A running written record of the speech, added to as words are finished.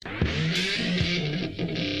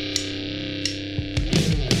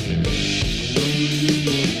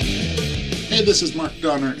Hey, this is Mark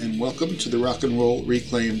Donner, and welcome to the Rock and Roll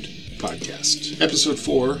Reclaimed podcast, episode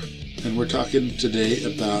 4, and we're talking today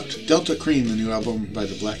about Delta Cream, the new album by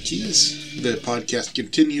the Black Keys. The podcast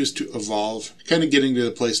continues to evolve, kind of getting to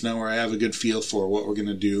the place now where I have a good feel for what we're going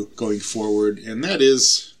to do going forward, and that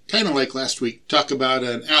is kind of like last week, talk about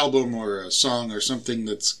an album or a song or something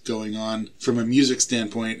that's going on from a music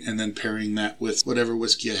standpoint and then pairing that with whatever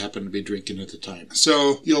whiskey I happen to be drinking at the time.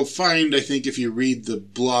 So you'll find, I think, if you read the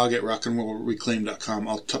blog at rockandrollreclaim.com,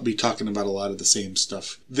 I'll be talking about a lot of the same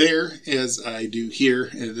stuff there as I do here.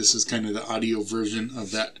 This is kind of the audio version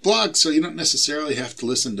of that blog, so you don't necessarily have to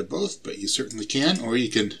listen to both, but you certainly can, or you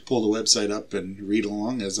can pull the website up and read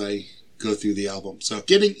along as I go through the album. So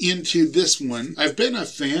getting into this one, I've been a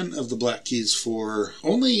fan of the Black Keys for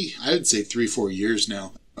only, I would say, 3-4 years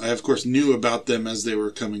now. I, of course, knew about them as they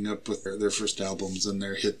were coming up with their first albums and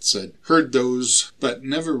their hits. I'd heard those, but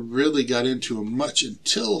never really got into them much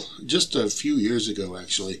until just a few years ago,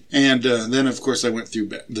 actually. And then, of course, I went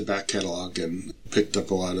through the back catalog and picked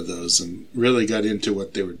up a lot of those and really got into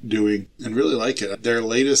what they were doing and really like it. Their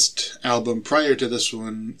latest album, prior to this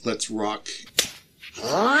one, Let's Rock,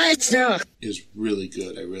 is really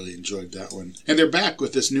good. I really enjoyed that one. And they're back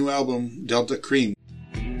with this new album, Delta Cream.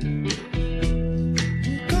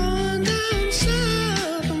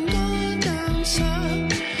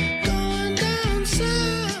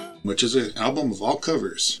 Which is an album of all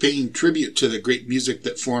covers, paying tribute to the great music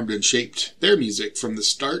that formed and shaped their music from the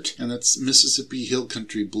start, and that's Mississippi Hill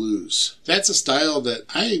Country Blues. That's a style that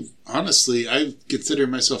I consider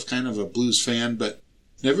myself kind of a blues fan, but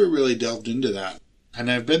never really delved into that. And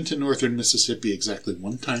I've been to northern Mississippi exactly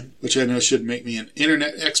one time, which I know should make me an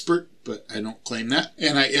internet expert, but I don't claim that.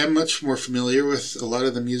 And I am much more familiar with a lot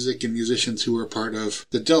of the music and musicians who were part of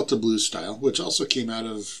the Delta Blues style, which also came out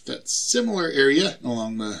of that similar area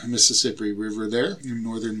along the Mississippi River there in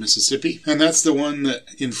northern Mississippi. And that's the one that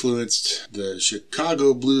influenced the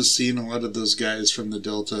Chicago blues scene. A lot of those guys from the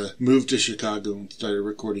Delta moved to Chicago and started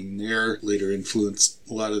recording there, later influenced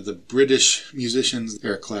a lot of the British musicians,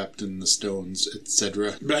 Eric Clapton, the Stones,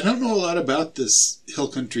 etc. But I don't know a lot about this hill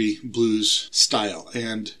country blues style,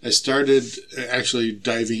 and I started actually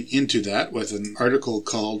diving into that with an article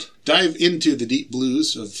called Dive into the Deep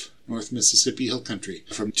Blues of North Mississippi Hill Country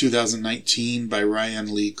from 2019 by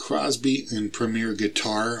Ryan Lee Crosby and Premier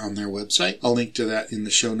Guitar on their website. I'll link to that in the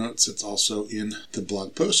show notes. It's also in the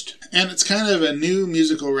blog post. And it's kind of a new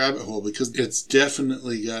musical rabbit hole because it's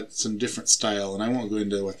definitely got some different style, and I won't go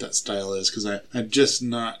into what that style is because I'm just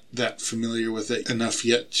not that familiar with it enough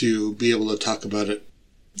yet to be able to talk about it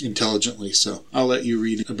intelligently, so I'll let you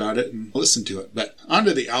read about it and listen to it. But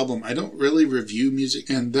onto the album, I don't really review music,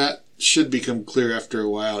 and that should become clear after a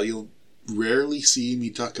while. You'll rarely see me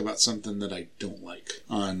talk about something that I don't like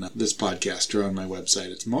on this podcast or on my website.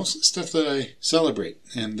 It's mostly stuff that I celebrate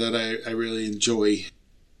and that I really enjoy.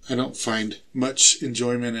 I don't find much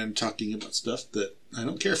enjoyment in talking about stuff that I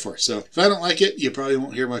don't care for. So if I don't like it, you probably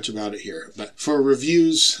won't hear much about it here. But for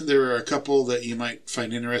reviews, there are a couple that you might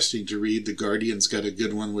find interesting to read. The Guardian's got a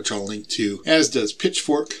good one, which I'll link to, as does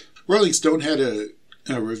Pitchfork. Rolling Stone had a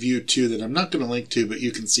review too that I'm not going to link to, but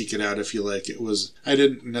you can seek it out if you like. I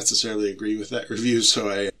didn't necessarily agree with that review, so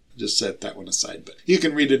I just set that one aside. But you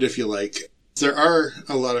can read it if you like. There are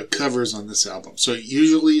a lot of covers on this album. So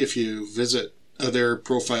usually if you visit other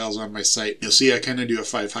profiles on my site, you'll see I kind of do a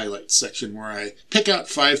 5 highlights section where I pick out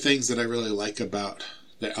 5 things that I really like about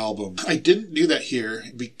the album. I didn't do that here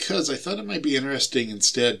because I thought it might be interesting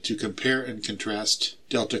instead to compare and contrast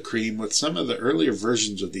Delta Cream with some of the earlier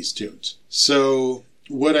versions of these tunes. So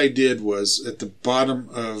what I did was at the bottom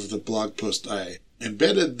of the blog post, I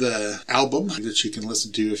embedded the album that you can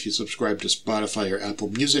listen to if you subscribe to Spotify or Apple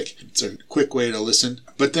Music. It's a quick way to listen.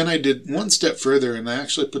 But then I did one step further and I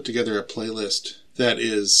actually put together a playlist that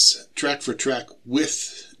is track for track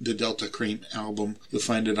with the Delta Cream album. You'll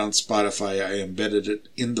find it on Spotify. I embedded it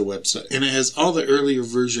in the website. And it has all the earlier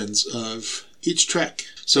versions of each track.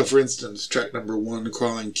 So for instance, track number 1,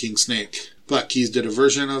 Crawling King Snake. Black Keys did a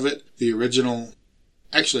version of it. The original,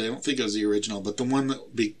 actually I don't think it was the original, but the one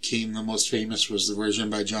that became the most famous was the version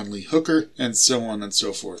by John Lee Hooker, and so on and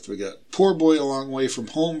so forth. We got Poor Boy A Long Way From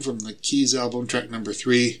Home from the Keys album, track number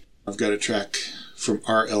 3. I've got a track from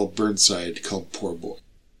R.L. Burnside called Poor Boy.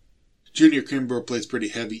 Junior Kimbrough plays pretty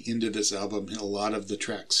heavy into this album in a lot of the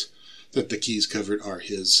tracks. that the keys covered are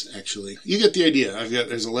his, actually. You get the idea.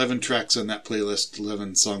 There's 11 tracks on that playlist,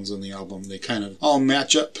 11 songs on the album. They kind of all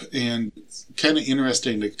match up, and it's kind of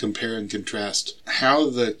interesting to compare and contrast how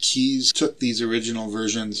the keys took these original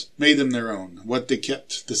versions, made them their own. What they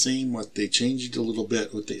kept the same, what they changed a little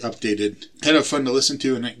bit, what they updated. Kind of fun to listen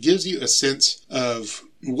to, and it gives you a sense of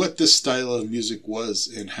what this style of music was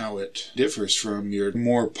and how it differs from your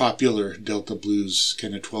more popular Delta blues,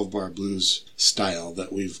 kind of 12-bar blues style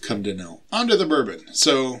that we've come to know. On to the bourbon.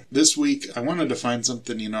 So this week I wanted to find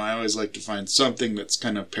something, I always like to find something that's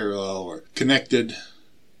kind of parallel or connected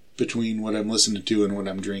between what I'm listening to and what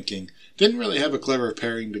I'm drinking. Didn't really have a clever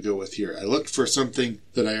pairing to go with here. I looked for something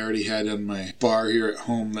that I already had on my bar here at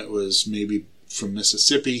home that was maybe from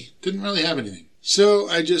Mississippi. Didn't really have anything. So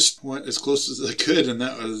I just went as close as I could, and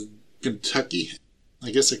that was Kentucky. I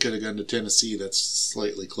guess I could have gone to Tennessee. That's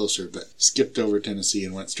slightly closer, but skipped over Tennessee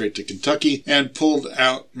and went straight to Kentucky and pulled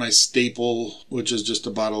out my staple, which is just a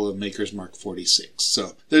bottle of Maker's Mark 46.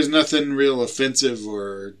 So there's nothing real offensive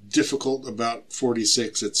or difficult about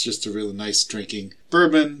 46. It's just a really nice drinking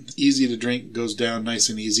bourbon, easy to drink, goes down nice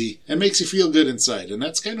and easy, and makes you feel good inside. And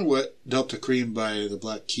that's kind of what Delta Cream by the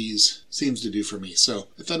Black Keys seems to do for me. So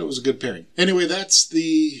I thought it was a good pairing. Anyway, that's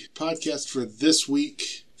the podcast for this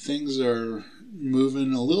week. Things are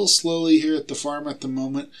moving a little slowly here at the farm at the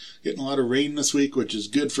moment. Getting a lot of rain this week, which is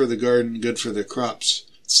good for the garden, good for the crops.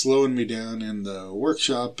 It's slowing me down in the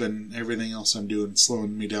workshop, and everything else I'm doing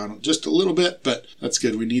slowing me down just a little bit, but that's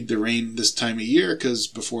good. We need the rain this time of year because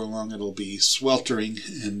before long it'll be sweltering,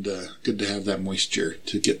 and good to have that moisture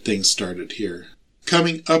to get things started here.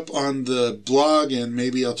 Coming up on the blog, and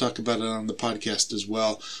maybe I'll talk about it on the podcast as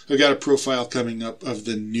well, I've got a profile coming up of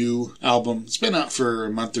the new album. It's been out for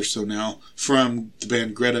a month or so now from the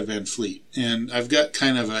band Greta Van Fleet. And I've got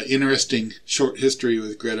kind of an interesting short history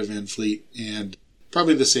with Greta Van Fleet, and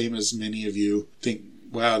probably the same as many of you think,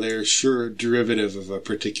 wow, they're sure a derivative of a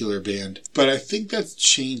particular band. But I think that's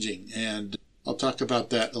changing, and I'll talk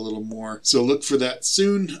about that a little more. So look for that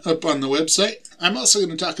soon up on the website. I'm also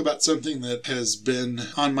going to talk about something that has been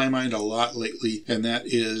on my mind a lot lately, and that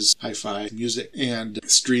is hi-fi music and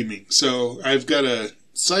streaming. So I've got a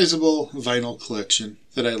sizable vinyl collection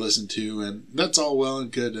that I listen to, and that's all well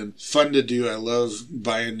and good and fun to do. I love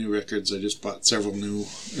buying new records. I just bought several new,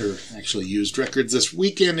 or actually used records this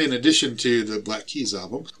weekend in addition to the Black Keys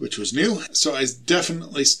album, which was new. So I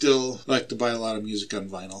definitely still like to buy a lot of music on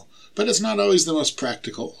vinyl. But it's not always the most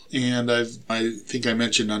practical. And I think I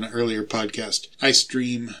mentioned on an earlier podcast, I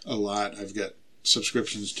stream a lot. I've got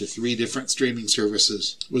subscriptions to 3 different streaming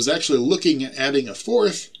services. Was actually looking at adding a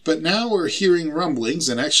 4th, but now we're hearing rumblings,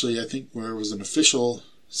 and actually I think there was an official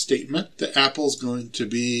statement that Apple's going to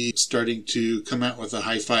be starting to come out with a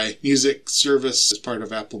hi-fi music service as part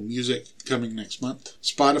of Apple Music coming next month.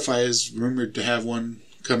 Spotify is rumored to have one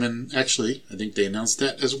coming. Actually, I think they announced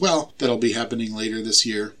that as well. That'll be happening later this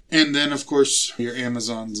year. And then, of course, your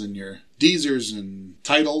Amazons and your Deezers and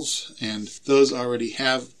Titles, and those already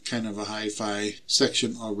have kind of a hi-fi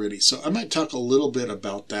section already. So I might talk a little bit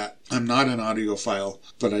about that. I'm not an audiophile,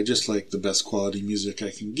 but I just like the best quality music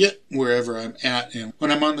I can get wherever I'm at. And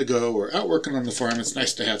when I'm on the go or out working on the farm, it's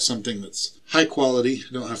nice to have something that's high quality.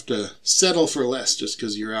 You don't have to settle for less just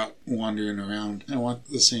because you're out wandering around. I want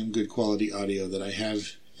the same good quality audio that I have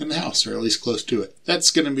in the house, or at least close to it. That's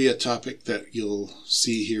going to be a topic that you'll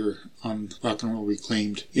see here on Rock and Roll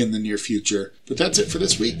Reclaimed in the near future. But that's it for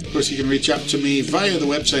this week. Of course, you can reach out to me via the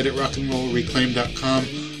website at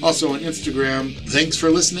rockandrollreclaimed.com. Also on Instagram. Thanks for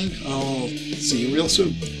listening. I'll see you real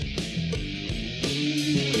soon.